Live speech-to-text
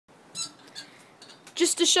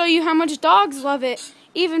just to show you how much dogs love it.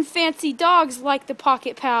 Even fancy dogs like the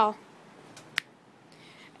Pocket Pal.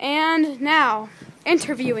 And now,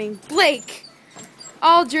 interviewing Blake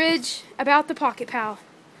Aldridge about the Pocket Pal.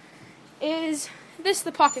 Is this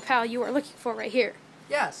the Pocket Pal you are looking for right here?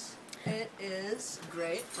 Yes, it is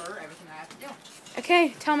great for everything I have to do.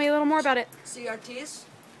 Okay, tell me a little more about it. CRTs,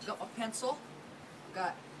 got a pencil,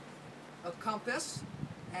 got a compass,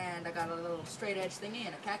 and I got a little straight edge thingy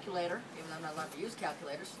and a calculator, even though I'm not allowed to use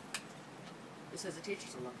calculators. This says the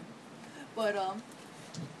teachers are looking. But,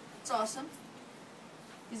 it's awesome.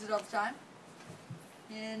 Use it all the time.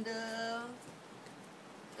 And,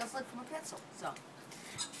 that's like from a pencil, so.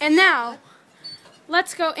 And now,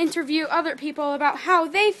 let's go interview other people about how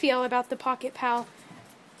they feel about the Pocket Pal.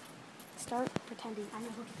 Start pretending. I'm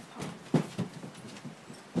going to look at the phone.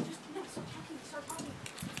 Start talking.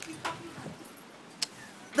 Keep talking about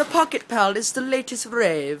it. The Pocket Pal is the latest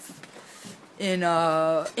rave in,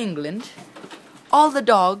 England. All the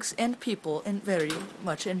dogs and people very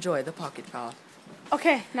much enjoy the Pocket Pal.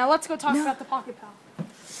 Okay, now let's go talk about the Pocket Pal.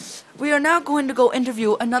 We are now going to go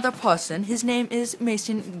interview another person. His name is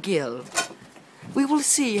Mason Gill. We will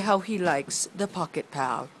see how he likes the Pocket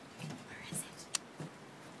Pal. Where is it?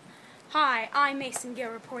 Hi, I'm Mason Gill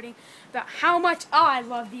reporting about how much I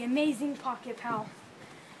love the amazing Pocket Pal.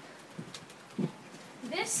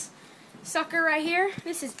 This sucker right here,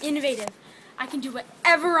 this is innovative. I can do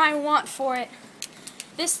whatever I want for it.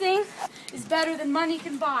 This thing is better than money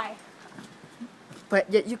can buy.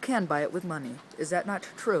 But yet you can buy it with money. Is that not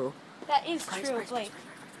true? That is true, Blake.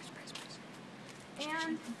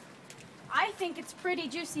 And I think it's pretty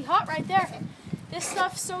juicy hot right there. This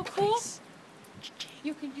stuff's so cool.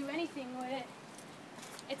 You can do anything with it.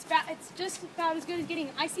 It's just about as good as getting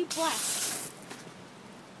an icy blast.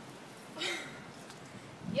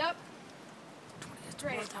 Yep. It's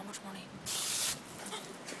worth how much money?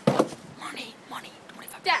 Money.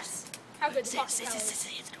 $25. That's how good the Pocket Pal is.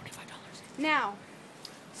 Say it's $25. Now,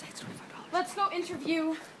 Say it's $25. let's go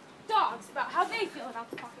interview dogs about how they feel about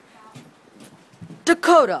the Pocket Pal.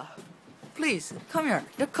 Dakota. Please, come here.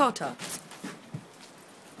 Dakota.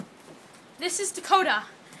 This is Dakota.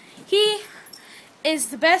 He is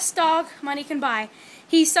the best dog money can buy.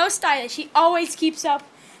 He's so stylish. He always keeps up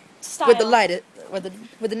style.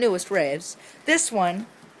 With the newest raves. This one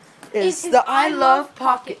is the I Love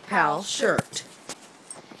Pocket Pal shirt.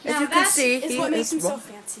 As you can see, he is what makes him so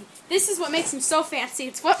fancy. This is what makes him so fancy.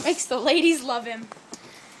 It's what makes the ladies love him.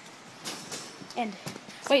 And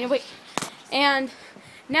wait. And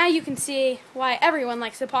now you can see why everyone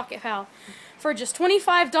likes the Pocket Pal. For just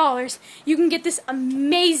 $25, you can get this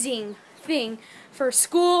amazing thing for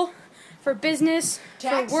school, for business,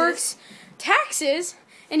 for works, taxes,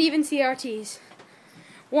 and even CRTs.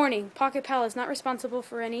 Warning, Pocket Pal is not responsible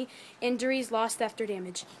for any injuries, loss, theft, or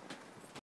damage.